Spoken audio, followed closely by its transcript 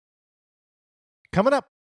Coming up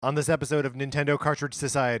on this episode of Nintendo Cartridge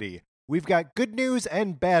Society, we've got good news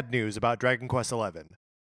and bad news about Dragon Quest XI.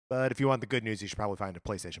 But if you want the good news, you should probably find a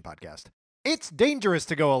PlayStation podcast. It's dangerous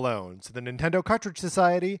to go alone, so the Nintendo Cartridge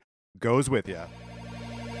Society goes with you.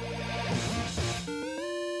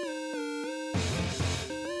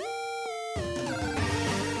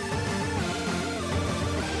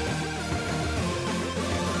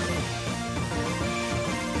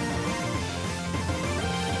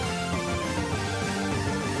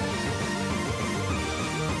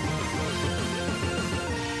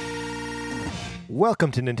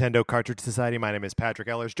 Welcome to Nintendo Cartridge Society. My name is Patrick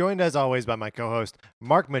Ellers, joined as always by my co-host,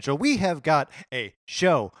 Mark Mitchell. We have got a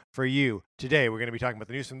show for you today. We're going to be talking about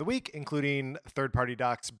the news from the week, including third-party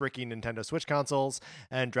docs bricking Nintendo Switch consoles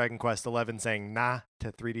and Dragon Quest XI saying nah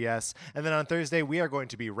to 3DS. And then on Thursday, we are going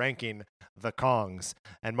to be ranking the Kongs.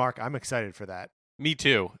 And Mark, I'm excited for that. Me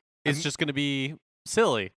too. It's just going to be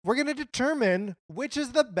silly. We're going to determine which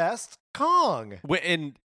is the best Kong.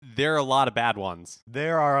 And there are a lot of bad ones.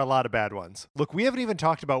 There are a lot of bad ones. Look, we haven't even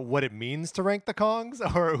talked about what it means to rank the Kongs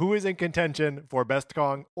or who is in contention for best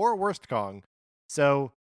Kong or worst Kong.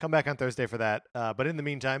 So come back on Thursday for that. But in the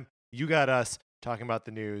meantime, you got us talking about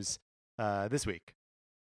the news this week.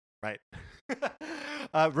 Right.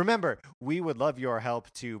 Remember, we would love your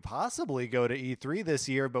help to possibly go to E3 this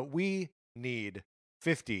year, but we need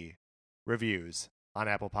 50 reviews on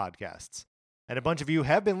Apple Podcasts. And a bunch of you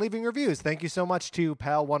have been leaving reviews. Thank you so much to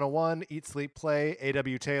Pal101, Eat Sleep Play,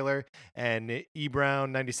 AW Taylor, and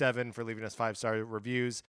eBrown97 for leaving us 5-star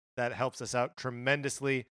reviews. That helps us out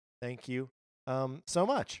tremendously. Thank you so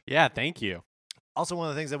much. Yeah, thank you. Also, one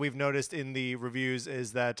of the things that we've noticed in the reviews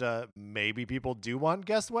is that maybe people do want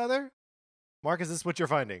guest weather. Mark, is this what you're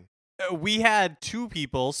finding? We had two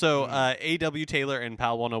people, so AW Taylor and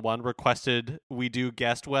Pal101 requested we do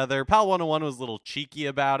guest weather. Pal101 was a little cheeky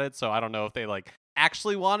about it, so I don't know if they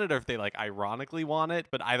actually want it or if they ironically want it,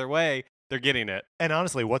 but either way, they're getting it. And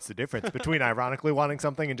honestly, what's the difference between ironically wanting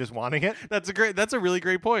something and just wanting it? That's a really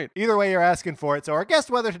great point. Either way, you're asking for it. So our guest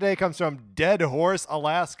weather today comes from Dead Horse,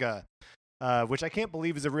 Alaska. Which I can't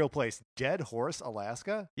believe is a real place. Dead Horse,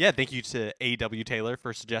 Alaska? Yeah, thank you to A.W. Taylor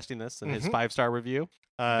for suggesting this in his 5-star review.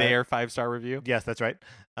 Their 5-star review. Yes, that's right.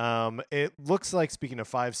 It looks like, speaking of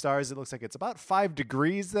 5 stars, it looks like it's about 5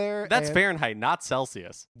 degrees there. That's Fahrenheit, not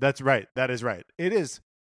Celsius. That's right. That is right. It is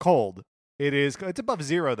cold. It's above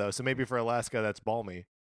 0, though, so maybe for Alaska, that's balmy.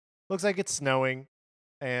 Looks like it's snowing,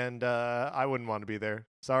 and I wouldn't want to be there.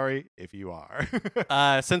 Sorry if you are.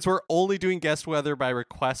 Since we're only doing guest weather by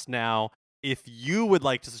request now, if you would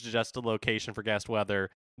like to suggest a location for guest weather,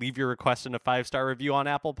 leave your request in a 5-star review on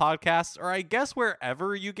Apple Podcasts, or I guess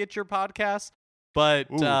wherever you get your podcasts. But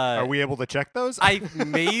Ooh, are we able to check those?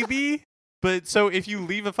 Maybe. But so if you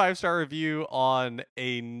leave a 5-star review on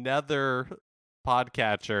another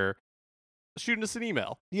podcatcher, shoot us an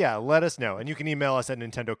email. Yeah, let us know. And you can email us at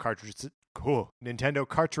Nintendo Cartridge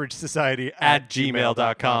Society at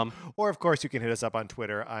gmail.com. Or, of course, you can hit us up on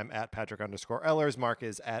Twitter. I'm at Patrick_Ellers. Mark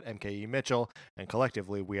is at MKE Mitchell. And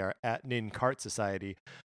collectively, we are at NinCart Society.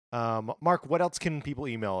 Mark, what else can people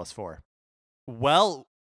email us for? Well,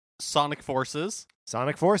 Sonic Forces.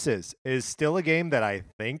 Sonic Forces is still a game that I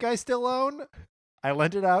think I still own. I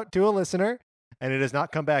lent it out to a listener, and it has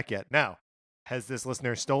not come back yet. Now, has this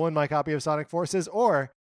listener stolen my copy of Sonic Forces,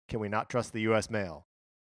 or can we not trust the U.S. mail?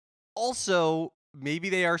 Also, maybe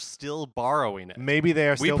they are still borrowing it. Maybe they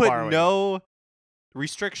are still borrowing it. We put no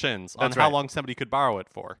restrictions on how long somebody could borrow it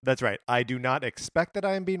for. That's right. I do not expect that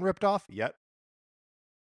I am being ripped off yet,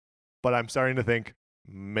 but I'm starting to think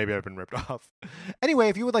maybe I've been ripped off. Anyway,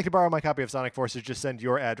 if you would like to borrow my copy of Sonic Forces, just send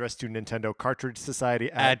your address to Nintendo Cartridge Society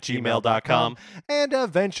at gmail.com. And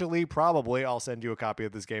eventually, probably, I'll send you a copy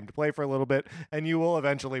of this game to play for a little bit, and you will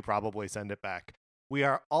eventually probably send it back. We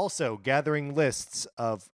are also gathering lists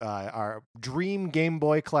of our dream Game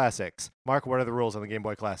Boy classics. Mark, what are the rules on the Game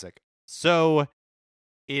Boy Classic? So,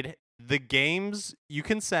 the games you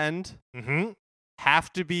can send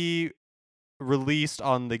have to be released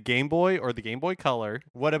on the Game Boy or the Game Boy Color.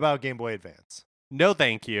 What about Game Boy Advance? No,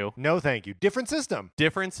 thank you. No, thank you. Different system.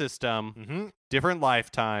 Different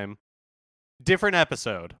lifetime, different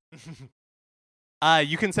episode.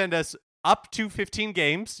 You can send us up to 15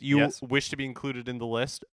 games you wish to be included in the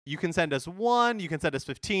list. You can send us 1, you can send us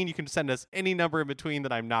 15, you can send us any number in between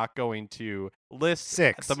that I'm not going to list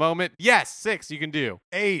 6 at the moment. Yes, 6 you can do.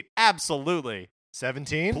 8. Absolutely.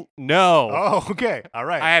 17? No. Oh, okay. All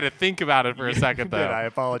right. I had to think about it for a second, though. I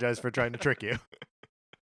apologize for trying to trick you.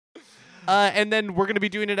 And then we're going to be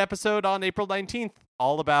doing an episode on April 19th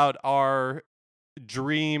all about our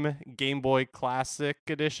dream Game Boy Classic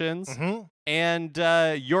editions. Mm-hmm. And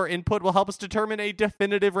your input will help us determine a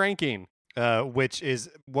definitive ranking. Which is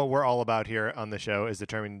what we're all about here on the show, is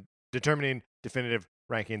determining definitive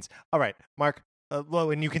rankings. All right, Mark.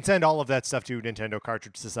 And you can send all of that stuff to Nintendo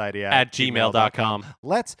Cartridge Society at gmail.com.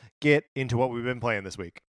 Let's get into what we've been playing this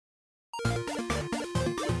week.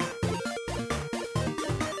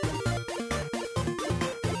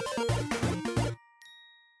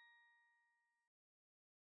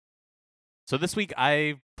 So this week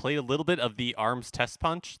I played a little bit of the ARMS Test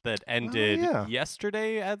Punch that ended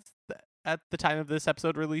yesterday at the time of this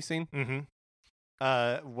episode releasing. Mm-hmm.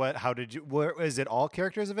 Where is it all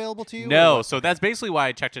characters available to you? No, so that's basically why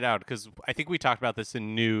I checked it out, because I think we talked about this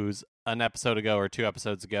in news an episode ago or 2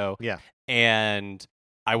 episodes ago. Yeah. And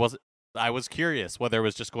I was curious whether it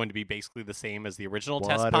was just going to be basically the same as the original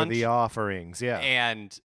Test Punch. What are the offerings? Yeah.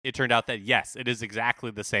 And it turned out that, yes, it is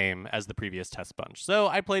exactly the same as the previous Test Punch. So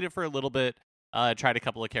I played it for a little bit, tried a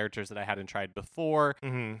couple of characters that I hadn't tried before,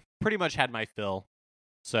 pretty much had my fill.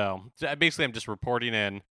 So basically I'm just reporting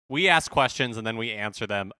in. We ask questions and then we answer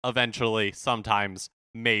them eventually, sometimes,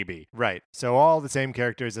 maybe. Right. So all the same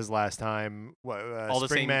characters as last time. All the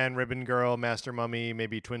same. Springman, Ribbon Girl, Master Mummy,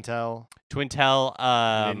 maybe Twintel. Ninjara,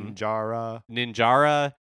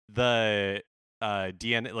 the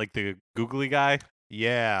DNA, like the googly guy.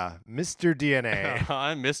 Yeah, Mr. DNA.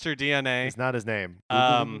 I'm Mr. DNA. It's not his name.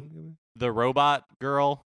 The robot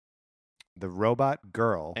girl. The robot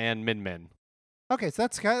girl. And Min Min. Okay, so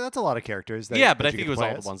that's a lot of characters. But I think it was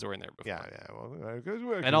all the ones that were in there before.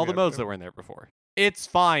 Yeah. And all the modes that were in there before. It's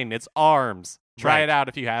fine. It's ARMS. Try it out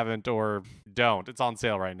if you haven't, or don't. It's on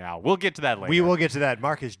sale right now. We'll get to that later. We will get to that.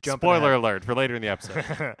 Mark is jumping Spoiler ahead. alert for later in the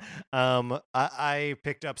episode. I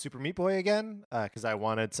picked up Super Meat Boy again because I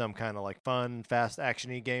wanted some kind of like fun, fast,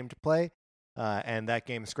 action-y game to play. And that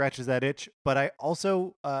game scratches that itch. But I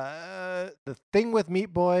also, the thing with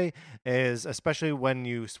Meat Boy is, especially when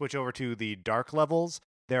you switch over to the dark levels,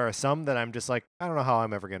 there are some that I'm just like, I don't know how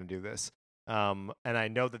I'm ever going to do this. And I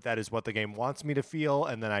know that is what the game wants me to feel.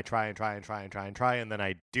 And then I try, and then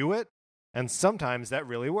I do it. And sometimes that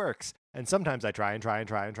really works. And sometimes I try,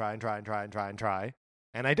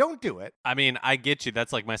 and I don't do it. I mean, I get you.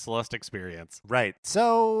 That's like my Celeste experience. Right.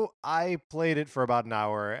 So I played it for about an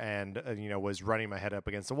hour and, was running my head up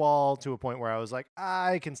against the wall to a point where I was like,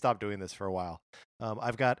 I can stop doing this for a while.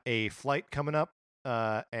 I've got a flight coming up,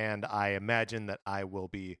 and I imagine that I will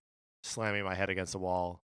be slamming my head against the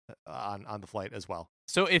wall on the flight as well.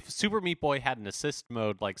 So if Super Meat Boy had an assist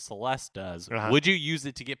mode like Celeste does, would you use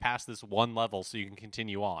it to get past this one level so you can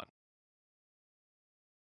continue on?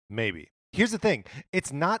 Maybe. Here's the thing.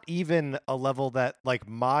 It's not even a level that, like,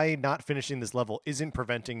 my not finishing this level isn't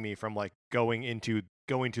preventing me from, like, going to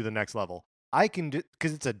the next level. I can do,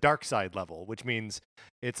 because it's a dark side level, which means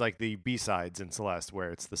it's like the B-sides in Celeste,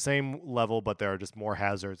 where it's the same level, but there are just more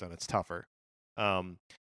hazards and it's tougher.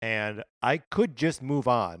 And I could just move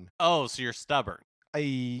on. Oh, so you're stubborn.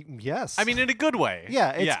 Yes. I mean, in a good way.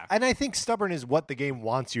 Yeah. And I think stubborn is what the game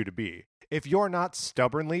wants you to be. If you're not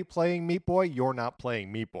stubbornly playing Meat Boy, you're not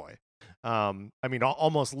playing Meat Boy. I mean,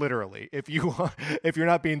 almost literally. If you're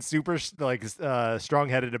not being super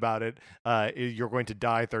strong-headed about it, you're going to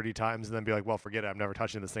die 30 times and then be like, well, forget it. I'm never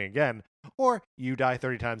touching this thing again. Or you die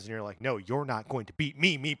 30 times and you're like, no, you're not going to beat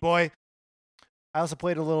me, Meat Boy. I also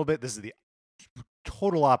played a little bit. This is the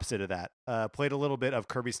total opposite of that. Played a little bit of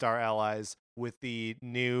Kirby Star Allies with the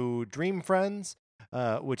new Dream Friends,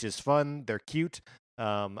 which is fun. They're cute.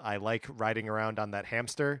 I like riding around on that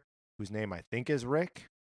hamster, whose name I think is Rick.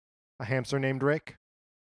 A hamster named Rick.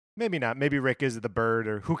 Maybe not. Maybe Rick is the bird,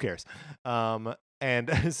 or who cares?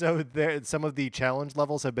 And so some of the challenge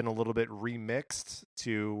levels have been a little bit remixed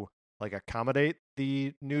to like accommodate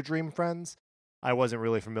the new Dream Friends. I wasn't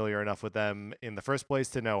really familiar enough with them in the first place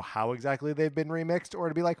to know how exactly they've been remixed, or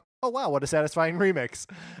to be like, oh wow, what a satisfying remix.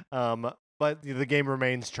 But the game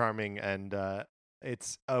remains charming, and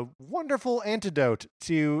it's a wonderful antidote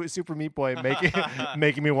to Super Meat Boy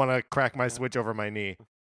making me want to crack my Switch over my knee.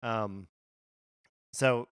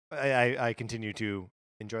 So I continue to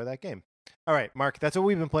enjoy that game. All right, Mark, that's what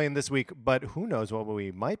we've been playing this week, but who knows what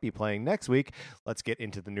we might be playing next week. Let's get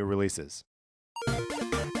into the new releases.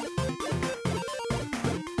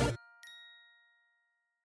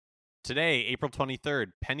 Today, April 23rd,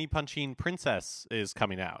 Penny Punching Princess is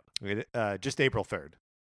coming out. Just April 3rd.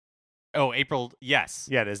 Oh, April, yes.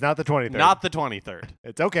 Yeah, it is not the 23rd. Not the 23rd.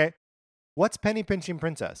 It's okay. What's Penny Punching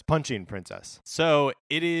Princess? Punching Princess. So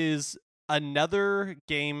it is another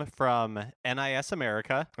game from NIS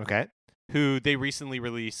America. Okay. Who they recently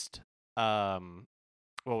released, what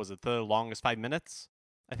was it? The Longest 5 Minutes,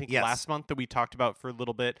 I think Yes. last month that we talked about for a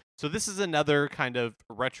little bit. So this is another kind of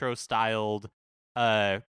retro styled.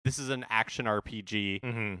 This is an action RPG,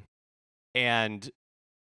 Mm-hmm. and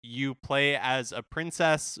you play as a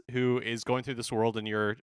princess who is going through this world, and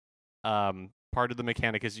you're part of the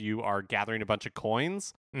mechanic is you are gathering a bunch of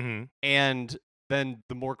coins, Mm-hmm. and then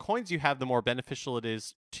the more coins you have, the more beneficial it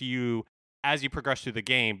is to you as you progress through the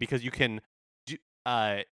game, because you can do,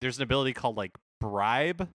 there's an ability called like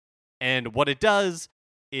bribe, and what it does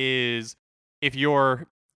is if you're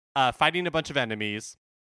fighting a bunch of enemies,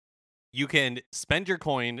 you can spend your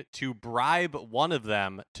coin to bribe one of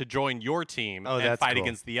them to join your team and that's fight cool.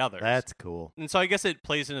 against the others. That's cool. And so I guess it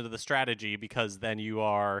plays into the strategy, because then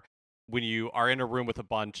when you are in a room with a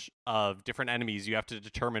bunch of different enemies, you have to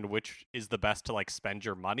determine which is the best to like spend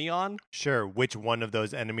your money on. Sure. Which one of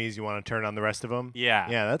those enemies you want to turn on the rest of them? Yeah.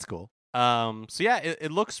 Yeah, that's cool. So yeah,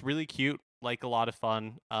 it looks really cute, like a lot of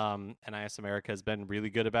fun. NIS America has been really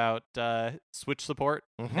good about Switch support,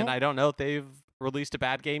 and I don't know if they've released a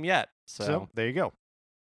bad game yet. So there you go.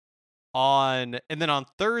 And then on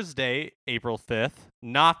Thursday, April 5th,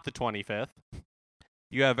 not the 25th,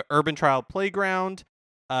 you have Urban Trial Playground,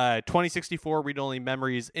 2064 Read Only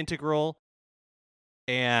Memories Integral,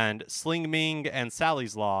 and Sling Ming and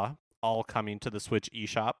Sally's Law all coming to the Switch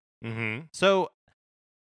eShop. Mm-hmm. So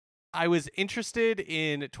I was interested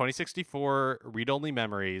in 2064 Read Only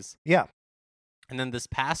Memories. Yeah. And then this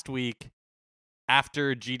past week,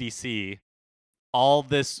 after GDC, all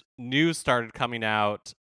this news started coming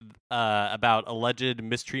out about alleged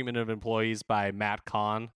mistreatment of employees by Matt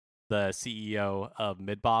Kahn, the CEO of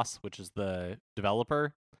Midboss, which is the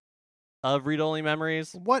developer of Read Only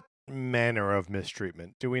Memories. What manner of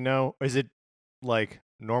mistreatment? Do we know? Is it like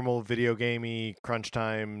normal video gamey crunch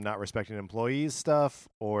time, not respecting employees stuff,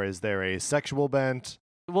 or is there a sexual bent?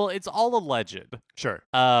 Well, it's all alleged. Sure.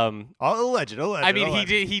 All alleged. I mean,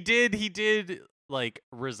 alleged. he did like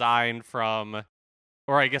resign from,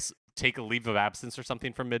 or I guess take a leave of absence or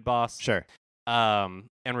something from Midboss. Sure. And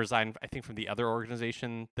resign, I think, from the other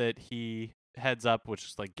organization that he heads up, which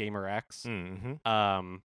is like GamerX.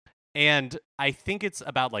 Mm-hmm. And I think it's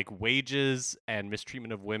about like wages and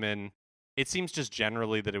mistreatment of women. It seems just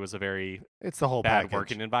generally that it was a very It's the whole bad package.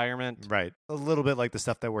 working environment. Right. A little bit like the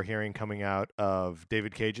stuff that we're hearing coming out of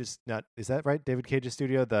David Cage's, is that right? David Cage's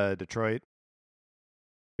studio, the Detroit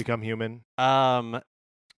Become Human.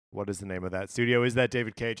 What is the name of that studio? Is that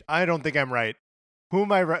David Cage? I don't think I'm right. Who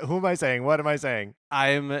am I saying? What am I saying?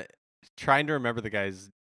 I'm trying to remember the guy's.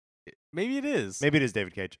 Maybe it is. Maybe it is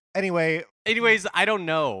David Cage. Anyways, I don't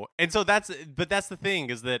know. And so that's the thing,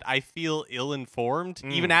 is that I feel ill-informed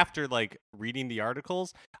even after like reading the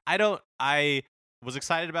articles. I was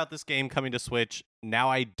excited about this game coming to Switch. Now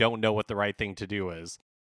I don't know what the right thing to do is.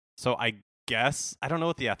 So I guess I don't know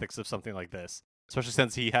what the ethics of something like this, especially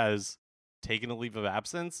since he has taken a leave of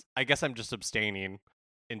absence. I guess I'm just abstaining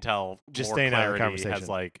until Just more staying out of the clarity conversation.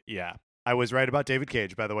 has I was right about David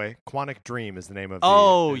Cage, by the way. Quantic Dream is the name of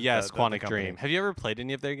yes, the Quantic company. Dream. Have you ever played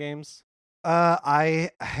any of their games?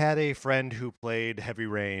 I had a friend who played Heavy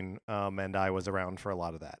Rain, and I was around for a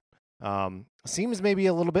lot of that. Seems maybe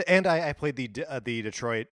a little bit, and I played the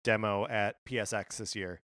Detroit demo at PSX this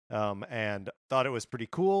year, and thought it was pretty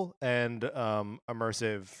cool and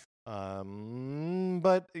immersive.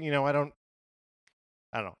 But I don't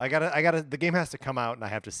know. I gotta. The game has to come out, and I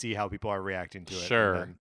have to see how people are reacting to it. Sure.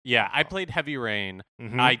 Yeah, I played Heavy Rain.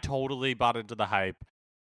 Mm-hmm. I totally bought into the hype,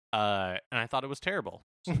 and I thought it was terrible.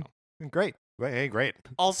 So. Great. Hey, great.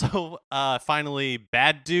 Also, finally,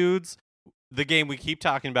 Bad Dudes, the game we keep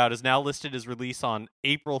talking about, is now listed as release on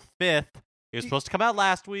April 5th. It was supposed to come out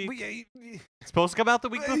last week. It's supposed to come out the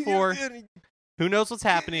week before. Who knows what's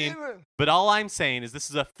happening? But all I'm saying is this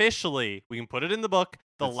is officially, we can put it in the book,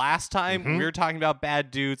 the last time we were talking about Bad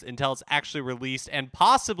Dudes until it's actually released, and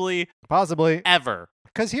possibly ever.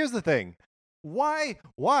 Because here's the thing. Why?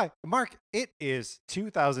 Mark, it is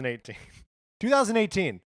 2018.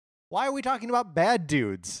 2018. Why are we talking about Bad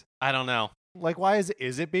Dudes? I don't know. Like, why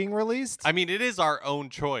is it being released? I mean, it is our own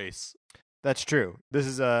choice. That's true. This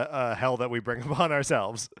is a hell that we bring upon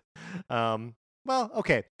ourselves. Well,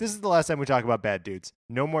 okay. This is the last time we talk about Bad Dudes.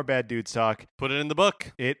 No more Bad Dudes talk. Put it in the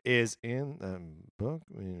book. It is in the book.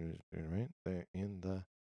 Right there in the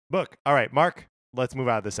book. All right, Mark, let's move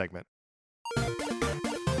out of this segment.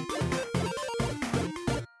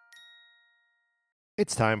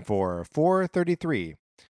 It's time for 433.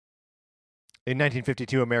 In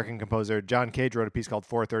 1952, American composer John Cage wrote a piece called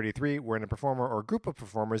 433, wherein a performer or group of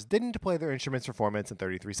performers didn't play their instruments performance in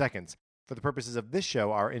 33 seconds. For the purposes of this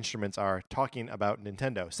show, our instruments are talking about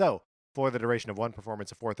Nintendo. So, for the duration of one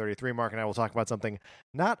performance of 4:33. Mark and I will talk about something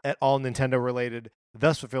not at all Nintendo related,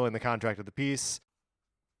 thus fulfilling the contract of the piece.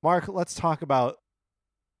 Mark, let's talk about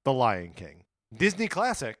The Lion King. Disney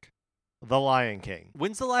classic, The Lion King.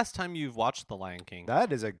 When's the last time you've watched The Lion King?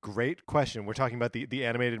 That is a great question. We're talking about the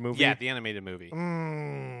animated movie? Yeah, the animated movie.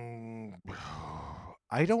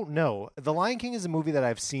 I don't know. The Lion King is a movie that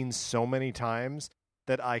I've seen so many times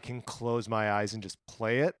that I can close my eyes and just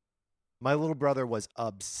play it. My little brother was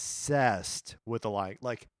obsessed with The Lion,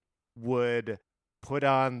 like would put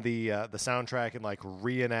on the soundtrack and like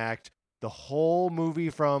reenact the whole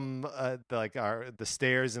movie from the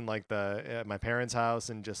stairs in like the my parents' house,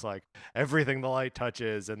 and just like everything the light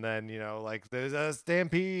touches, and then like there's a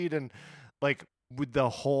stampede and like with the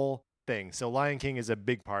whole thing. So Lion King is a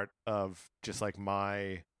big part of just like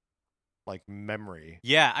my like memory.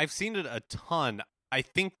 Yeah, I've seen it a ton. I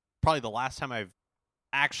think probably the last time I've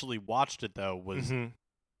actually watched it though was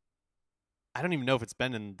I don't even know if it's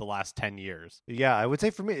been in the last 10 years. Yeah, I would say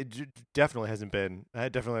for me, it definitely hasn't been. I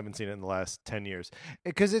definitely haven't seen it in the last 10 years.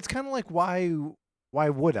 Because it's kind of like, why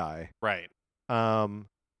would I? Right. And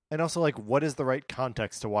also, like, what is the right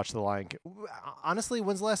context to watch The Lion King? Honestly,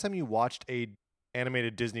 when's the last time you watched a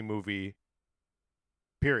animated Disney movie,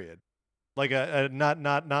 period? Like,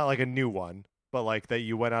 not like a new one, but like that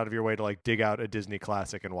you went out of your way to, like, dig out a Disney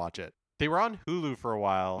classic and watch it. They were on Hulu for a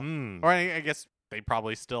while. Or I guess they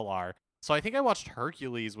probably still are. So I think I watched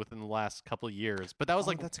Hercules within the last couple of years, but that was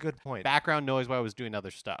that's a good point. Background noise while I was doing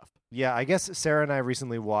other stuff. Yeah, I guess Sarah and I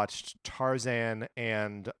recently watched Tarzan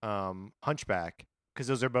and Hunchback, because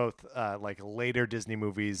those are both like later Disney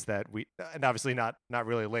movies that and obviously not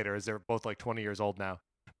really later, as they're both like 20 years old now.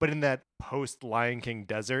 But in that post Lion King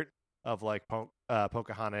desert of like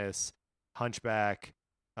Pocahontas, Hunchback,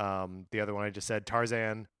 the other one I just said,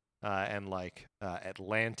 Tarzan, and like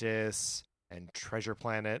Atlantis and Treasure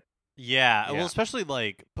Planet. Yeah, well, especially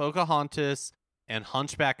like Pocahontas and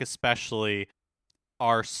Hunchback especially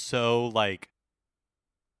are so like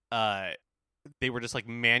they were just like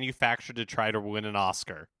manufactured to try to win an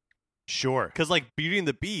Oscar. Sure. Because like Beauty and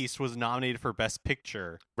the Beast was nominated for Best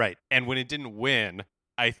Picture. Right. And when it didn't win,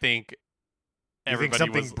 I think everybody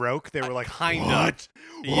something broke. They were like, kind what?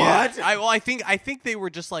 of. Yeah. I think they were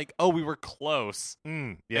just like, oh, we were close.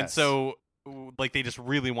 Yes. And so like they just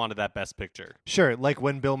really wanted that Best Picture. Sure, like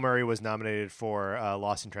when Bill Murray was nominated for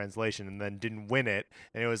Lost in Translation and then didn't win it,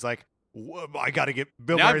 and it was like, I got to get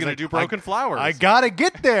Bill Murray. Now I'm gonna do Broken Flowers. I gotta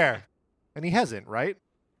get there, and he hasn't, right?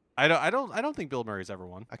 I don't think Bill Murray's ever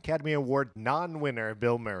won. Academy Award non-winner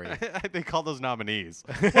Bill Murray. They call those nominees.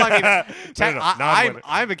 Well, I mean,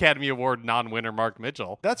 I'm Academy Award non-winner Mark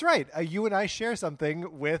Mitchell. That's right. You and I share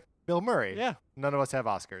something with Bill Murray. Yeah. None of us have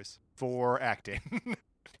Oscars for acting.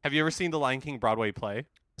 Have you ever seen the Lion King Broadway play?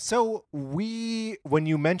 So when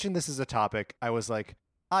you mentioned this as a topic, I was like,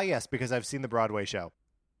 yes, because I've seen the Broadway show.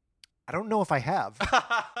 I don't know if I have.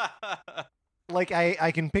 Like,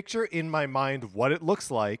 I can picture in my mind what it looks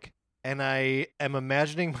like, and I am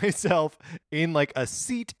imagining myself in, like, a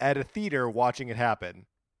seat at a theater watching it happen.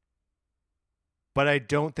 But I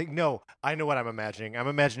don't think... No, I know what I'm imagining. I'm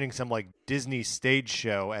imagining some, like, Disney stage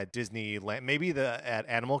show at Disneyland. Maybe at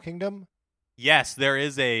Animal Kingdom? Yes, there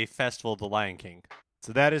is a festival of the Lion King.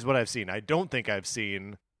 So that is what I've seen. I don't think I've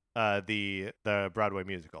seen the Broadway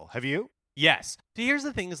musical. Have you? Yes. So here's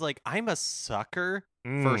the thing is, like, I'm a sucker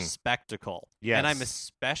for spectacle. Yes. And I'm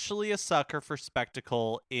especially a sucker for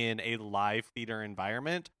spectacle in a live theater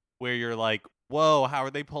environment where you're like, whoa, how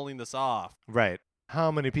are they pulling this off? Right.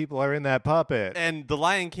 How many people are in that puppet? And The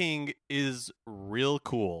Lion King is real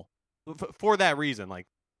cool for that reason. Like,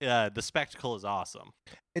 the spectacle is awesome.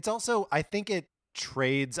 It's also, I think it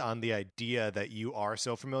trades on the idea that you are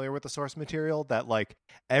so familiar with the source material that like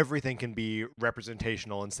everything can be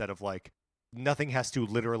representational instead of like nothing has to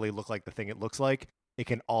literally look like the thing it looks like. It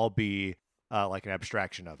can all be like an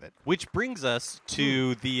abstraction of it. Which brings us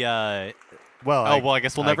to the... I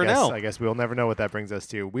guess we'll never know. I guess we'll never know what that brings us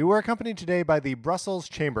to. We were accompanied today by the Brussels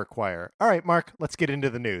Chamber Choir. All right, Mark, let's get into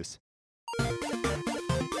the news.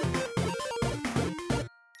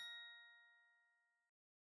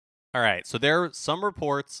 All right, so there are some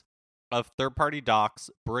reports of third-party docks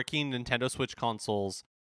bricking Nintendo Switch consoles.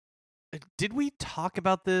 Did we talk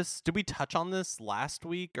about this? Did we touch on this last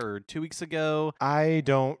week or 2 weeks ago? I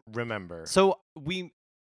don't remember. So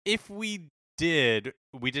if we did,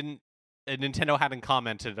 we didn't. Nintendo hadn't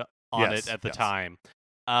commented on it at the time.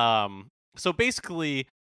 So basically,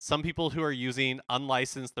 some people who are using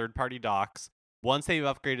unlicensed third-party docks, once they've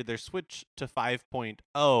upgraded their Switch to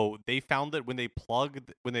 5.0, they found that when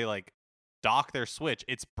they like dock their Switch,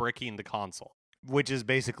 it's bricking the console. which is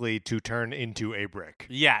basically to turn into a brick.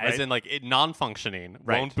 Yeah, right? as in like it non-functioning,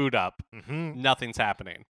 Right. won't boot up, Mm-hmm. nothing's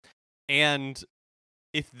happening. And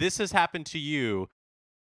if this has happened to you,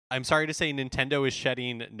 I'm sorry to say Nintendo is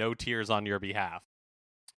shedding no tears on your behalf.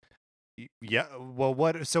 Yeah. Well,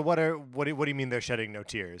 what? So what do you mean they're shedding no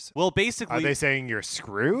tears? Well, basically, Are they saying you're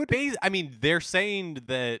screwed? I mean, they're saying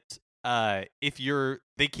that if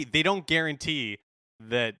they don't guarantee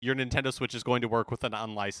that your Nintendo Switch is going to work with an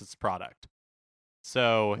unlicensed product.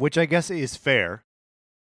 So, Which I guess is fair.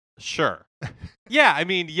 sure. Yeah, I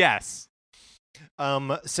mean, yes.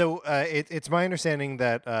 So it's my understanding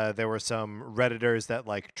that there were some Redditors that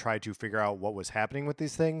like tried to figure out what was happening with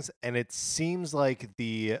these things, and it seems like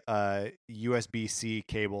the USB-C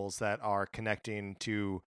cables that are connecting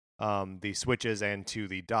to the switches and to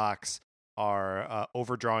the docks are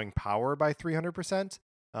overdrawing power by 300%,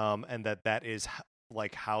 and that is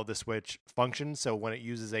like how the Switch functions. So when it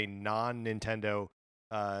uses a non-Nintendo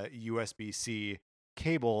USB-C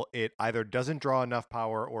cable, it either doesn't draw enough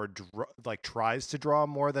power or tries to draw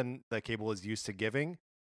more than the cable is used to giving,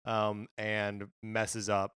 and messes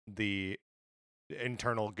up the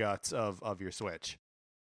internal guts of your Switch.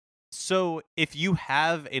 So, if you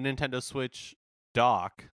have a Nintendo Switch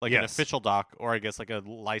dock, like an Yes. official dock, or I guess like a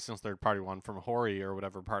licensed third-party one from Hori or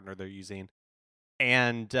whatever partner they're using,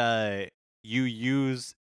 and you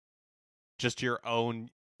use just your own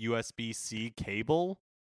USB-C cable,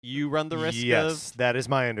 you run the risk Yes, of... that is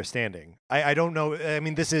my understanding. I don't know. I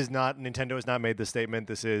mean, this is not Nintendo has not made this statement.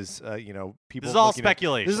 This is people. This is all looking at-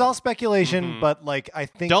 speculation. This is all speculation, Mhm. but like I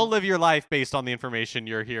think Don't live your life based on the information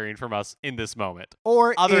you're hearing from us in this moment.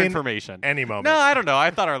 or Other in information. any moment. No, I don't know. I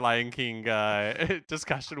thought our Lion King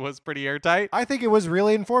discussion was pretty airtight. I think it was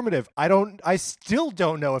really informative. I still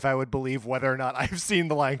don't know if I would believe whether or not I've seen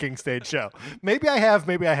the Lion King stage show. Maybe I have,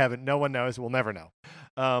 maybe I haven't. No one knows. We'll never know.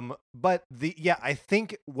 But I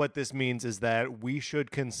think what this means is that we should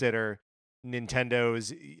consider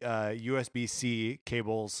Nintendo's USB-C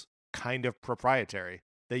cables kind of proprietary.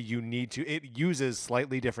 That it uses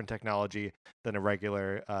slightly different technology than a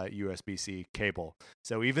regular USB-C cable.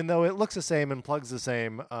 So even though it looks the same and plugs the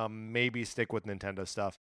same, maybe stick with Nintendo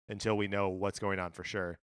stuff until we know what's going on for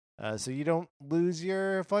sure. So you don't lose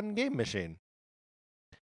your fun game machine.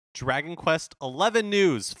 Dragon Quest 11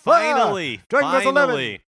 news. Finally. Dragon Quest 11.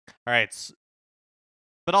 Finally. All right.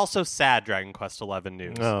 But also sad Dragon Quest 11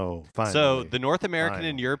 news. Oh, finally. So the North American and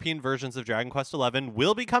Finally. European versions of Dragon Quest 11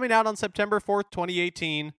 will be coming out on September 4th,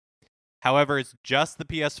 2018. However, it's just the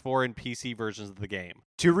PS4 and PC versions of the game.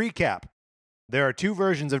 To recap, there are two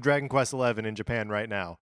versions of Dragon Quest XI in Japan right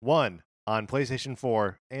now. One on PlayStation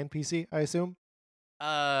 4 and PC, I assume.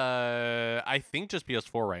 I think just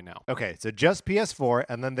PS4 right now. Okay, so just PS4,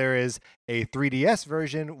 and then there is a 3DS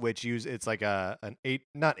version, which it's like an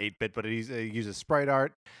 8-bit, but it uses sprite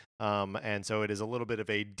art, and so it is a little bit of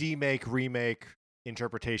a demake, remake,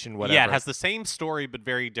 interpretation, whatever. Yeah, it has the same story but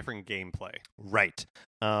very different gameplay. Right.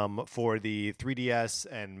 For the 3DS,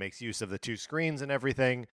 and makes use of the two screens and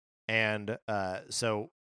everything, and so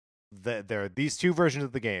there are these two versions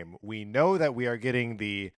of the game. We know that we are getting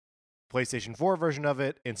the PlayStation 4 version of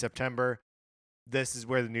it in September. This is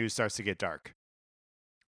where the news starts to get dark.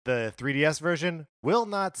 The 3DS version will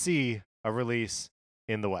not see a release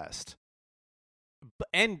in the West.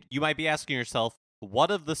 And you might be asking yourself,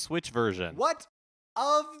 what of the Switch version? What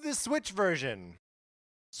of the Switch version?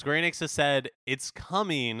 Square Enix has said it's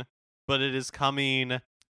coming, but it is coming,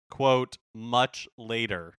 quote, much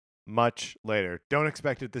later. Much later. Don't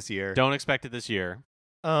expect it this year. Don't expect it this year.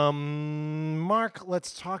 Mark,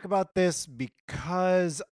 let's talk about this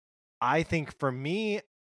because I think for me,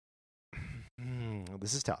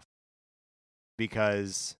 this is tough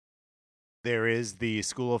because there is the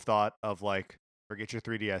school of thought of like, forget your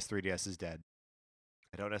 3DS. 3DS is dead.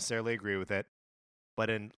 I don't necessarily agree with it, but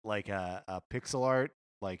in like a pixel art,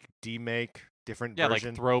 like demake, different version,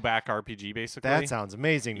 like throwback RPG, basically. that sounds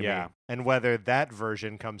amazing to Yeah. me. And whether that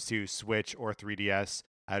version comes to Switch or 3DS,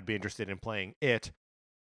 I'd be interested in playing it.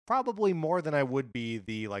 Probably more than I would be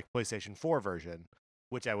the like PlayStation 4 version,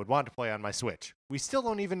 which I would want to play on my Switch. We still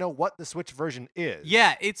don't even know what the Switch version is.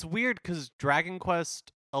 Yeah, it's weird because Dragon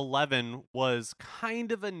Quest 11 was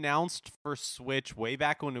kind of announced for Switch way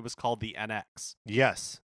back when it was called the NX.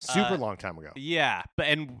 Yes. Super long time ago. Yeah,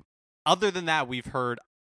 and other than that, we've heard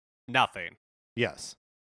nothing. Yes.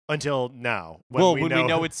 Until now. When we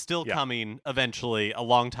know it's still Yeah. coming eventually, a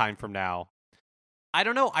long time from now. I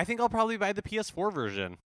don't know. I think I'll probably buy the PS4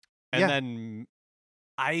 version. And Yeah. then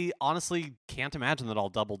I honestly can't imagine that I'll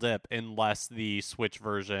double dip unless the Switch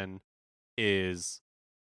version is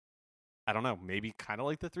I don't know, maybe kind of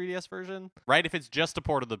like the 3DS version, right? If it's just a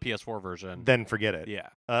port of the PS4 version, then forget it. yeah.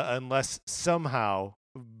 Unless somehow,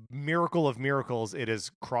 miracle of miracles, it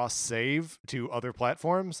is cross-save to other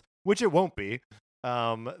platforms, which it won't be.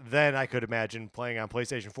 Then I could imagine playing on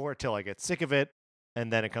PlayStation 4 till I get sick of it,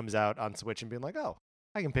 and then it comes out on Switch and being like, oh,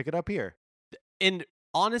 I can pick it up here. And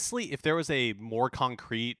honestly, if there was a more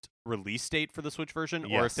concrete release date for the Switch version,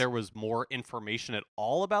 or if there was more information at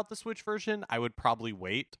all about the Switch version, I would probably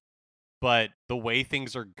wait. But the way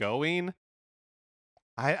things are going,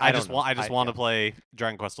 I just want to play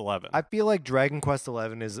Dragon Quest XI. I feel like Dragon Quest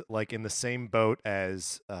XI is like in the same boat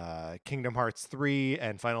as Kingdom Hearts 3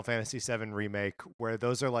 and Final Fantasy VII Remake, where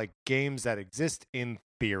those are like games that exist in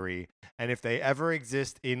theory, and if they ever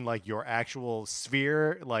exist in like your actual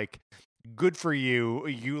sphere, like good for you.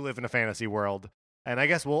 You live in a fantasy world. And I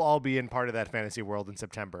guess we'll all be in part of that fantasy world in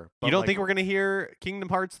September. But you don't think we're going to hear Kingdom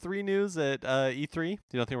Hearts 3 news at E3? You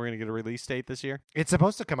don't think we're going to get a release date this year? It's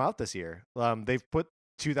supposed to come out this year. They've put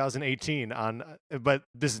 2018 on, but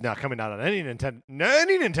this is not coming out on any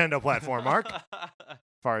Nintendo platform, Mark. As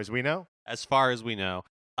far as we know. As far as we know.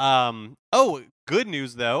 Good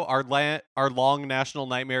news, though. Our long national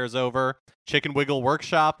nightmare is over. Chicken Wiggle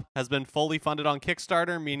Workshop has been fully funded on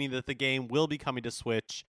Kickstarter, meaning that the game will be coming to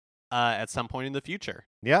Switch at some point in the future.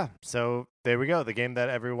 Yeah, so there we go. The game that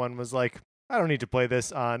everyone was like, I don't need to play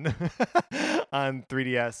this on on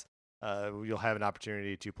 3DS. You'll have an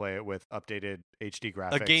opportunity to play it with updated HD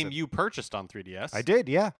graphics. A game you purchased on 3DS. I did,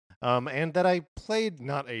 yeah. And that I played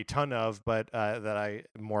not a ton of, but that I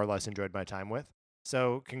more or less enjoyed my time with.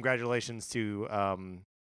 So congratulations to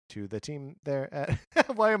the team there.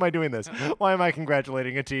 Why am I doing this? Why am I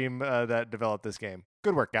congratulating a team that developed this game?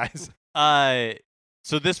 Good work, guys.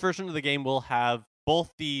 So this version of the game will have both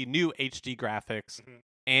the new HD graphics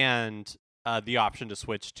and the option to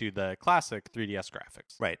switch to the classic 3DS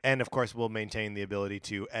graphics. Right. And of course, we'll maintain the ability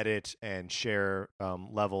to edit and share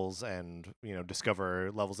levels and,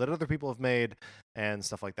 discover levels that other people have made and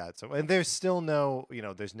stuff like that. So, and there's still no,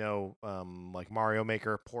 there's no like Mario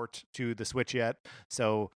Maker port to the Switch yet.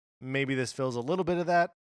 So maybe this fills a little bit of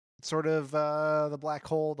that sort of the black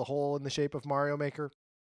hole, the hole in the shape of Mario Maker.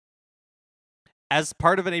 As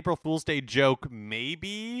part of an April Fool's Day joke,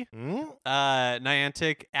 maybe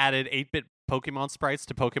Niantic added 8-bit Pokemon sprites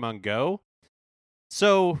to Pokemon Go.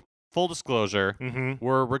 So, full disclosure,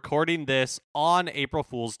 we're recording this on April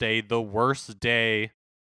Fool's Day, the worst day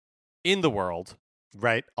in the world.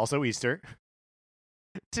 Right. Also Easter.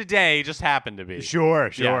 Today just happened to be.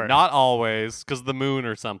 Sure. Yeah, not always, because the moon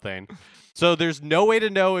or something. So there's no way to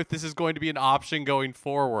know if this is going to be an option going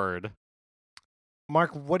forward.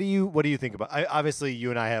 Mark, what do you think about? Obviously,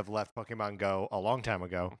 you and I have left Pokemon Go a long time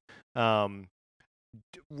ago.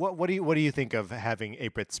 What do you think of having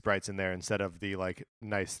 8-bit sprites in there instead of the like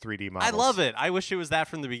nice 3D models? I love it. I wish it was that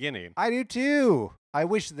from the beginning. I do too. I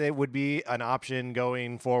wish there would be an option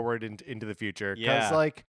going forward into the future. Because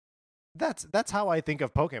like that's how I think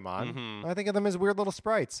of Pokemon. I think of them as weird little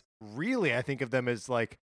sprites. Really, I think of them as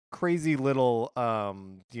like crazy little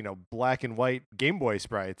black and white Game Boy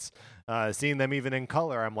sprites. Seeing them even in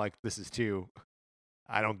color, I'm like, this is too,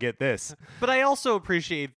 I don't get this. But I also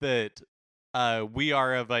appreciate that we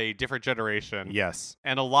are of a different generation. Yes.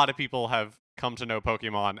 And a lot of people have come to know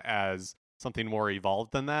Pokemon as something more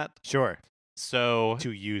evolved than that. Sure. So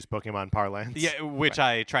to use Pokemon parlance. Yeah, which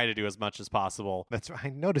I try to do as much as possible. That's right. I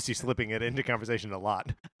notice you slipping it into conversation a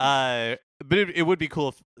lot. But it would be cool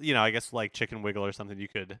if, I guess like Chicken Wiggle or something, you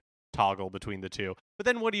could toggle between the two. But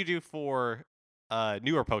then what do you do for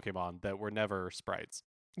newer Pokemon that were never sprites?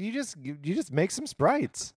 You just make some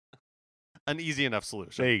sprites. An easy enough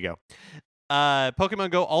solution. There you go.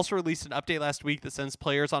 Pokemon Go also released an update last week that sends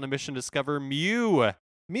players on a mission to discover Mew.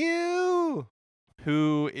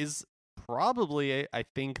 Who is probably, I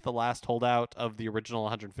think, the last holdout of the original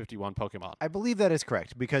 151 Pokemon. I believe that is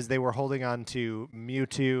correct, because they were holding on to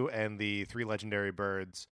Mewtwo and the 3 legendary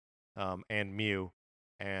birds and Mew.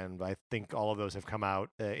 And I think all of those have come out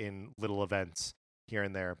in little events here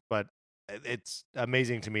and there. But it's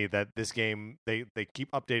amazing to me that this game, they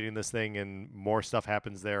keep updating this thing and more stuff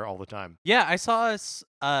happens there all the time. Yeah, I saw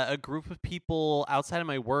a group of people outside of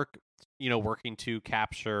my work, working to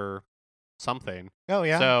capture something. Oh,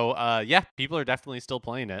 yeah? So, people are definitely still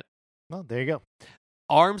playing it. Well, there you go.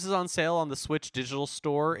 ARMS is on sale on the Switch digital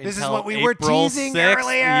store until This is what we April were teasing 6th.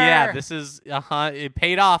 earlier! Yeah, this is, it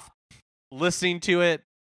paid off. Listening to it,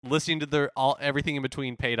 listening to everything in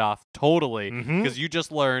between paid off totally, because you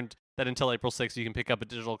just learned that until April 6th, you can pick up a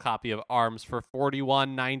digital copy of ARMS for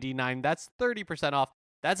 $41.99. That's 30% off.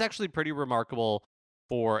 That's actually pretty remarkable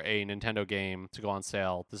for a Nintendo game to go on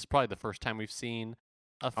sale. This is probably the first time we've seen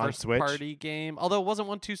a first-party game. Although, wasn't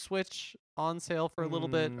 1-2 Switch on sale for a little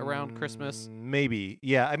bit around Christmas? Maybe.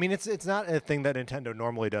 Yeah. I mean, it's not a thing that Nintendo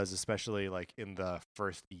normally does, especially like in the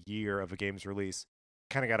first year of a game's release.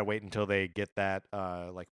 Kind of got to wait until they get that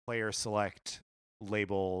like player select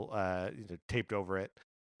label taped over it.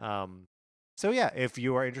 So yeah, if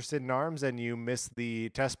you are interested in ARMS and you missed the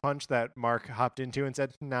test punch that Mark hopped into and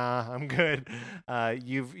said, "Nah, I'm good,"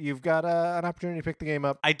 you've got an opportunity to pick the game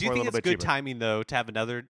up. I do think it's good cheaper. timing though to have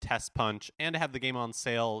another test punch and to have the game on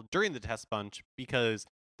sale during the test punch, because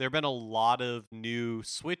there have been a lot of new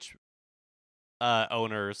Switch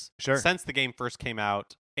owners since the game first came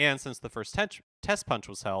out and since the first test punch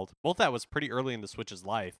was held. Both that was pretty early in the Switch's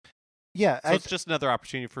life. Yeah, so it's just another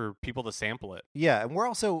opportunity for people to sample it. Yeah, and we're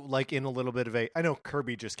also like in a little bit of a. I know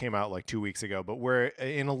Kirby just came out like 2 weeks ago, but we're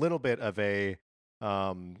in a little bit of a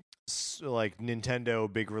like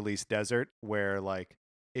Nintendo big release desert, where like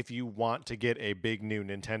if you want to get a big new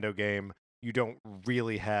Nintendo game, you don't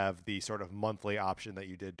really have the sort of monthly option that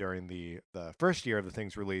you did during the first year of the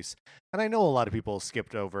thing's release. And I know a lot of people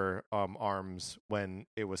skipped over ARMS when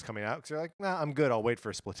it was coming out because they're like, "Nah, I'm good. I'll wait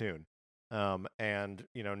for Splatoon." And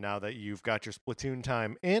now that you've got your Splatoon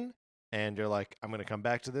time in, and you're like, I'm going to come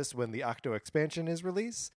back to this when the Octo expansion is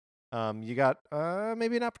released, you got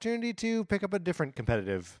maybe an opportunity to pick up a different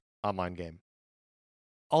competitive online game.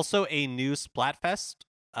 Also, a new Splatfest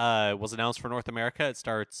was announced for North America. It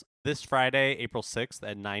starts this Friday, April 6th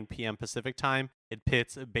at 9 p.m. Pacific time. It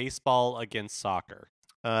pits baseball against soccer.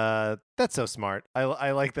 That's so smart.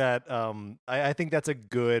 I like that. I think that's a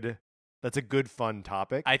good fun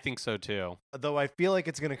topic. I think so too. Though I feel like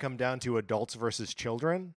it's going to come down to adults versus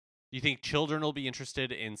children. You think children will be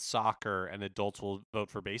interested in soccer and adults will vote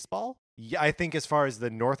for baseball? Yeah, I think as far as the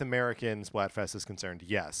North American Splatfest is concerned,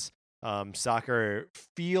 yes. Soccer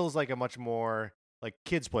feels like a much more like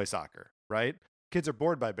kids play soccer, right? Kids are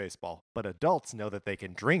bored by baseball, but adults know that they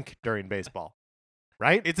can drink during baseball,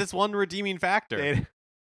 right? It's its one redeeming factor.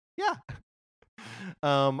 Yeah.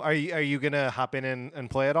 Are you gonna hop in and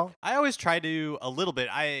play it all? I always try to a little bit.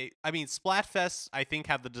 I mean, Splatfests I think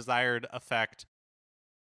have the desired effect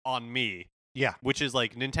on me. Yeah, which is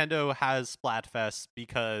like Nintendo has Splatfests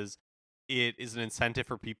because it is an incentive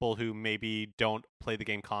for people who maybe don't play the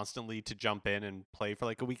game constantly to jump in and play for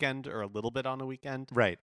like a weekend or a little bit on a weekend.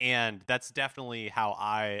 Right. And that's definitely how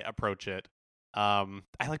I approach it. I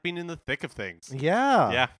like being in the thick of things.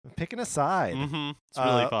 Yeah. Picking a side. Mm-hmm. It's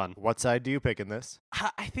really fun. What side do you pick in this?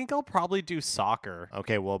 I think I'll probably do soccer.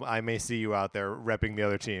 Okay, well, I may see you out there repping the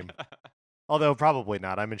other team. Although probably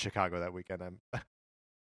not. I'm in Chicago that weekend.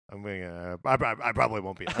 I probably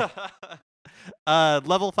won't be.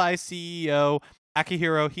 Level 5 CEO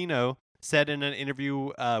Akihiro Hino said in an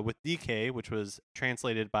interview with DK, which was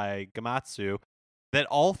translated by Gamatsu, that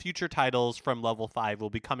all future titles from Level 5 will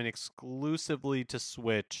be coming exclusively to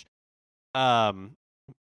Switch.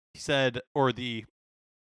 He said, or the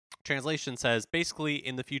translation says, basically,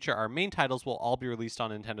 in the future, our main titles will all be released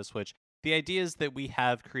on Nintendo Switch. The idea is that we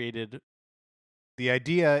have created... The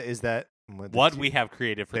idea is that... What we have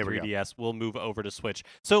created for 3DS will move over to Switch.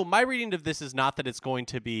 So my reading of this is not that it's going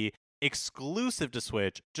to be exclusive to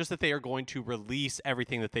Switch, just that they are going to release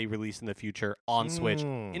everything that they release in the future on Switch,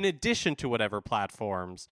 in addition to whatever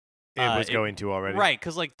platforms it was going to already. Right,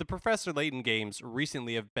 because like the Professor Layton games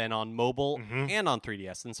recently have been on mobile and on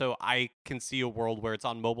 3DS, and so I can see a world where it's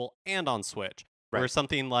on mobile and on Switch, where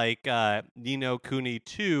something like Ni no Kuni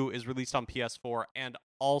 2 is released on PS4 and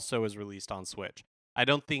also is released on Switch. I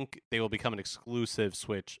don't think they will become an exclusive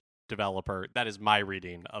Switch developer. That is my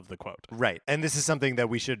reading of the quote. Right. And this is something that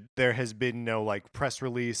there has been no like press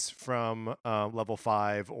release from Level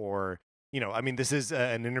 5 or, I mean, this is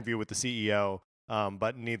an interview with the CEO,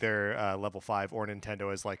 but neither Level 5 or Nintendo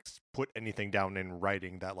has like put anything down in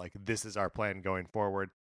writing that like this is our plan going forward.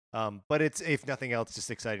 But it's, if nothing else, just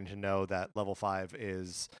exciting to know that Level 5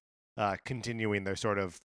 is continuing their sort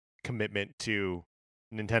of commitment to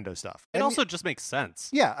Nintendo stuff. It also just makes sense.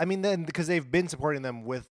 Yeah, I mean, then because they've been supporting them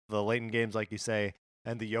with the Layton games, like you say,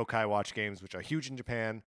 and the Yokai Watch games, which are huge in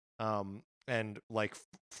Japan. And like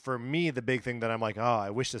for me, the big thing that I'm like, oh, I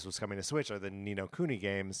wish this was coming to Switch are the Ni no Kuni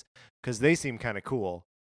games because they seem kind of cool.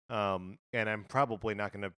 And I'm probably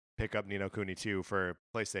not going to pick up Ni no Kuni 2 for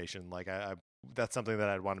PlayStation. Like I that's something that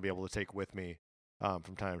I'd want to be able to take with me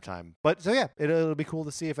from time to time. But so yeah, it'll be cool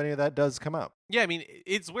to see if any of that does come out. Yeah, I mean,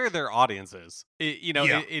 it's where their audience is.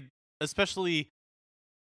 It especially,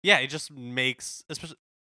 it just makes, especially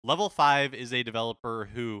Level 5 is a developer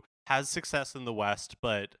who has success in the West,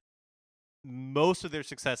 but most of their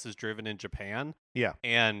success is driven in Japan. Yeah.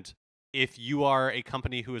 And if you are a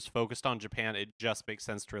company who is focused on Japan, it just makes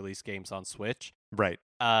sense to release games on Switch. Right.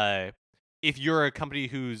 if you're a company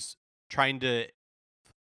who's trying to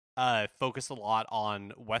focus a lot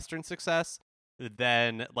on Western success,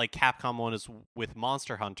 then like Capcom one is with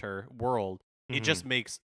Monster Hunter World, it just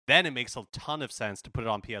makes a ton of sense to put it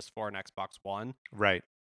on PS4 and Xbox One. Right.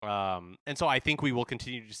 And so I think we will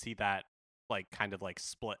continue to see that like kind of like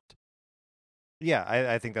split. Yeah,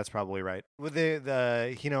 I think that's probably right. With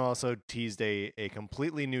the Hino also teased a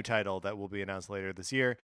completely new title that will be announced later this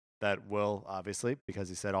year that will obviously, because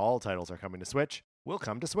he said all titles are coming to Switch, will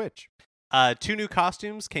come to Switch. 2 new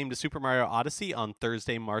costumes came to Super Mario Odyssey on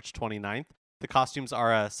Thursday, March 29th. The costumes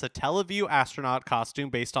are a Satellaview astronaut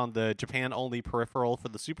costume based on the Japan-only peripheral for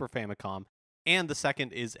the Super Famicom, and the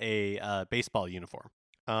second is a baseball uniform.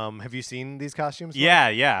 Have you seen these costumes?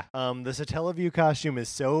 Yeah. The Satellaview costume is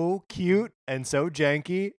so cute and so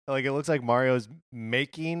janky. Like, it looks like Mario's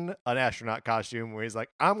making an astronaut costume where he's like,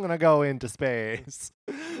 I'm going to go into space.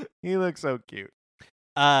 He looks so cute.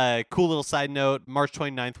 Cool little side note, March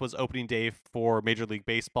 29th was opening day for Major League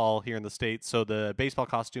Baseball here in the States, so the baseball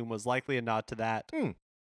costume was likely a nod to that.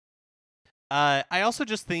 I also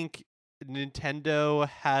just think Nintendo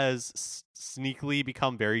has sneakily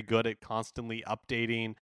become very good at constantly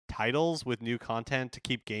updating titles with new content to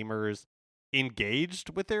keep gamers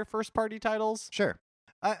engaged with their first-party titles. Sure.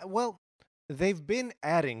 Well, they've been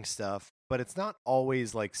adding stuff, but it's not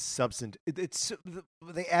always like substantive.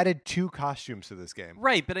 They added 2 costumes to this game.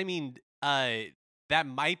 Right, but I mean, that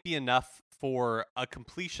might be enough for a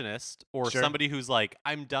completionist or somebody who's like,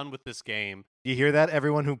 I'm done with this game. You hear that,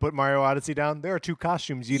 everyone who put Mario Odyssey down? There are 2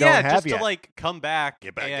 costumes you don't have just yet. to like come back.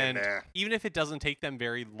 Get back and in there. Even if it doesn't take them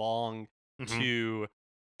very long to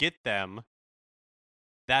get them,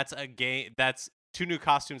 that's a game. That's 2 new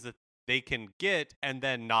costumes that they can get and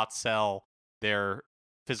then not sell their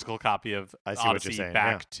physical copy of Odyssey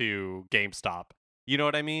back to GameStop. You know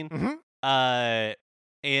what I mean?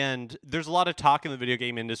 And there's a lot of talk in the video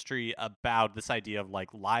game industry about this idea of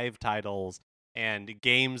like live titles and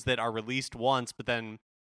games that are released once, but then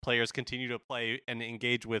players continue to play and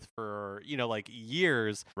engage with for, like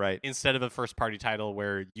years. Right. Instead of a first party title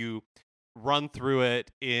where you run through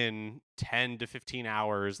it in 10 to 15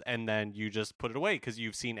 hours and then you just put it away because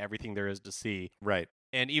you've seen everything there is to see. Right.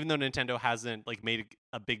 And even though Nintendo hasn't like made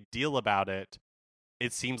a big deal about it,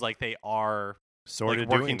 it seems like they are sort of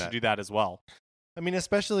working to do that as well. I mean,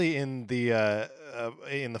 especially in the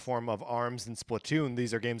form of ARMS and Splatoon,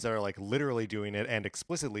 these are games that are like literally doing it and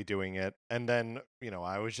explicitly doing it. And then,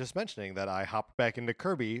 I was just mentioning that I hopped back into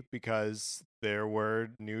Kirby because there were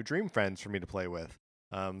new Dream Friends for me to play with.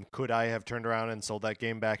 Could I have turned around and sold that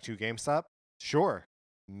game back to GameStop? Sure.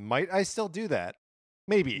 Might I still do that?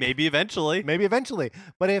 Maybe eventually.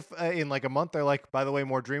 But if in like a month they're like, by the way,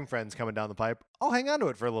 more Dream Friends coming down the pipe, I'll hang on to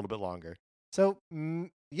it for a little bit longer. So,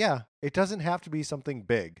 yeah, it doesn't have to be something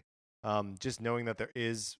big. Just knowing that there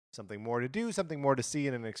is something more to do, something more to see,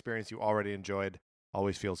 and an experience you already enjoyed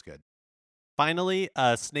always feels good. Finally,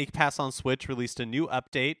 Snake Pass on Switch released a new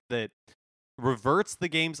update that reverts the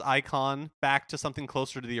game's icon back to something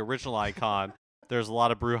closer to the original icon. There's a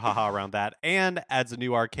lot of brouhaha around that, and adds a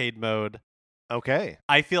new arcade mode. Okay.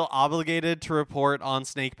 I feel obligated to report on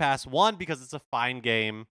Snake Pass, 1, because it's a fine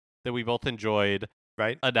game that we both enjoyed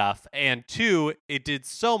enough, and 2, it did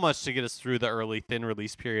so much to get us through the early thin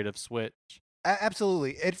release period of Switch.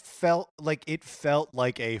 Absolutely. It felt like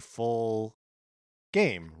a full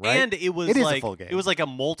game, right? And it is a full game. It was like a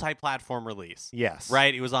multi-platform release. Yes.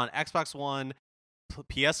 Right? It was on Xbox One,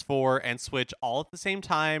 PS4, and Switch all at the same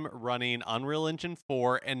time, running Unreal Engine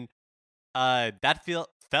 4, and that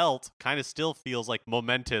felt kind of still feels like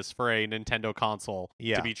momentous for a Nintendo console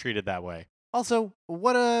to be treated that way. Also,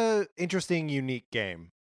 what a interesting, unique game,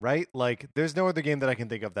 right? Like, there's no other game that I can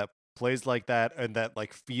think of that plays like that and that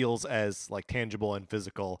like feels as like tangible and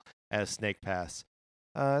physical as Snake Pass.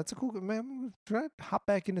 It's a cool man. Should I hop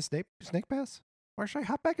back into Snake Pass? Or should I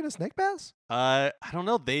hop back into Snake Pass? I don't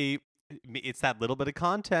know. It's that little bit of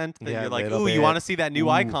content that you're like, ooh, you want to see that new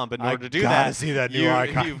icon, but in order to do that, see that new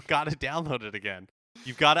icon. You've got to download it again.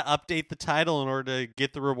 You've got to update the title in order to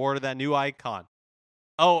get the reward of that new icon.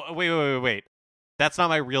 Oh, wait. That's not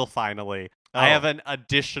my real finally. Oh. I have an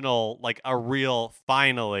additional, like a real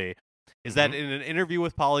finally. Is that in an interview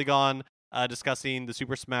with Polygon discussing the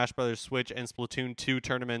Super Smash Bros. Switch and Splatoon 2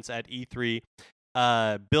 tournaments at E3,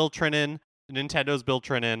 Bill Trinan, Nintendo's Bill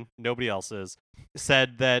Trinan, nobody else's,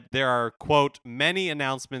 said that there are, quote, many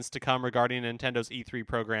announcements to come regarding Nintendo's E3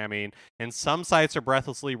 programming, and some sites are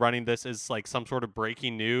breathlessly running this as like some sort of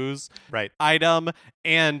breaking news item,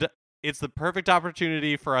 and it's the perfect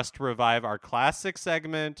opportunity for us to revive our classic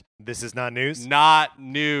segment. This is not news? Not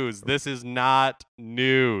news. This is not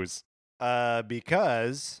news.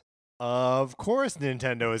 Because of course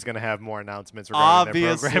Nintendo is going to have more announcements regarding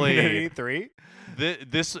their programming at E3.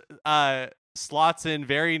 This slots in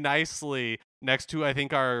very nicely next to, I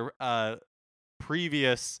think, our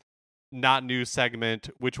previous not news segment,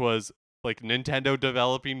 which was like Nintendo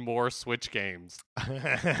developing more Switch games.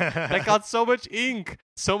 That got so much ink,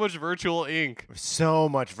 so much virtual ink. So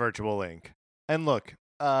much virtual ink. And look,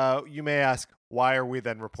 you may ask, why are we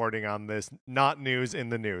then reporting on this not news in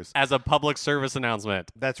the news? As a public service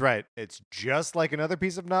announcement. That's right. It's just like another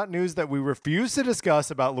piece of not news that we refuse to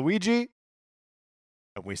discuss about Luigi,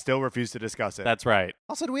 and we still refuse to discuss it. That's right.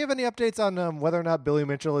 Also, do we have any updates on whether or not Billy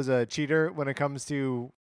Mitchell is a cheater when it comes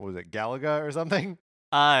to, what was it, Galaga or something?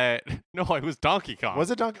 No, it was Donkey Kong.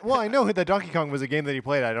 Was it Donkey? Well, I know that Donkey Kong was a game that he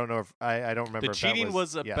played. I don't know if I don't remember. The if cheating that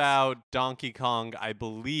was about Donkey Kong, I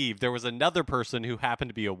believe. There was another person who happened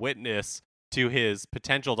to be a witness to his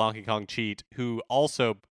potential Donkey Kong cheat who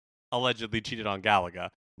also allegedly cheated on Galaga.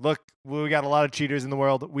 Look, we got a lot of cheaters in the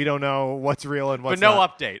world. We don't know what's real and what's but no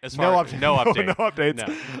not. update. No update. No update. No updates.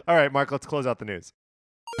 No. All right, Mark, let's close out the news.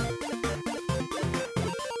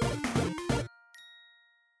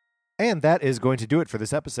 And that is going to do it for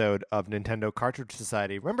this episode of Nintendo Cartridge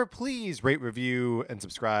Society. Remember, please rate, review, and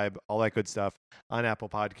subscribe, all that good stuff on Apple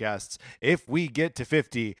Podcasts. If we get to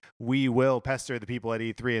 50, we will pester the people at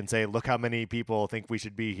E3 and say, look how many people think we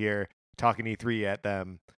should be here talking E3 at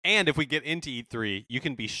them. And if we get into E3, you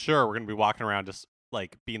can be sure we're going to be walking around just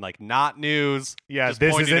like being like, not news. Yeah, just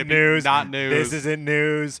this isn't news. Not news. This isn't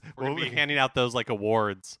news. We're going to be handing out those like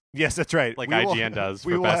awards. Yes, that's right. Like IGN does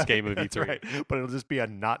for best game of E3. Right. But it'll just be a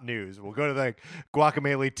not news. We'll go to the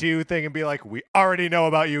Guacamelee 2 thing and be like, we already know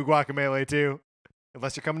about you, Guacamelee 2.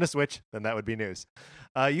 Unless you're coming to Switch, then that would be news.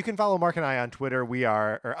 You can follow Mark and I on Twitter.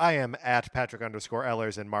 I am at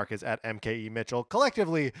Patrick_Ellers and Mark is at MKE Mitchell.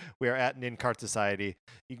 Collectively, we are at NinCart Society.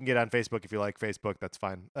 You can get on Facebook if you like Facebook. That's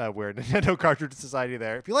fine. We're Nintendo Cartridge Society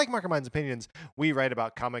there. If you like Mark and Mine's opinions, we write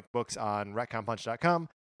about comic books on retconpunch.com.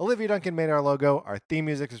 Olivia Duncan made our logo. Our theme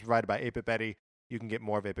music is provided by 8-Bit Betty. You can get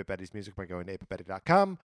more of 8-Bit Betty's music by going to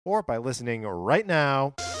 8bitbetty.com or by listening right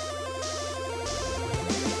now.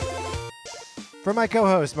 For my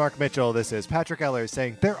co-host, Mark Mitchell, this is Patrick Ellers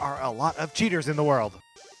saying there are a lot of cheaters in the world.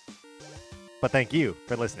 But thank you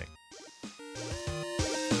for listening.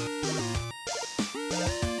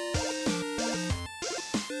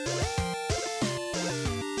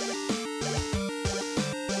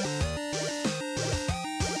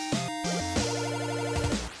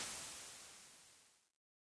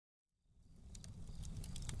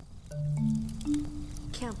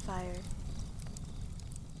 Campfire.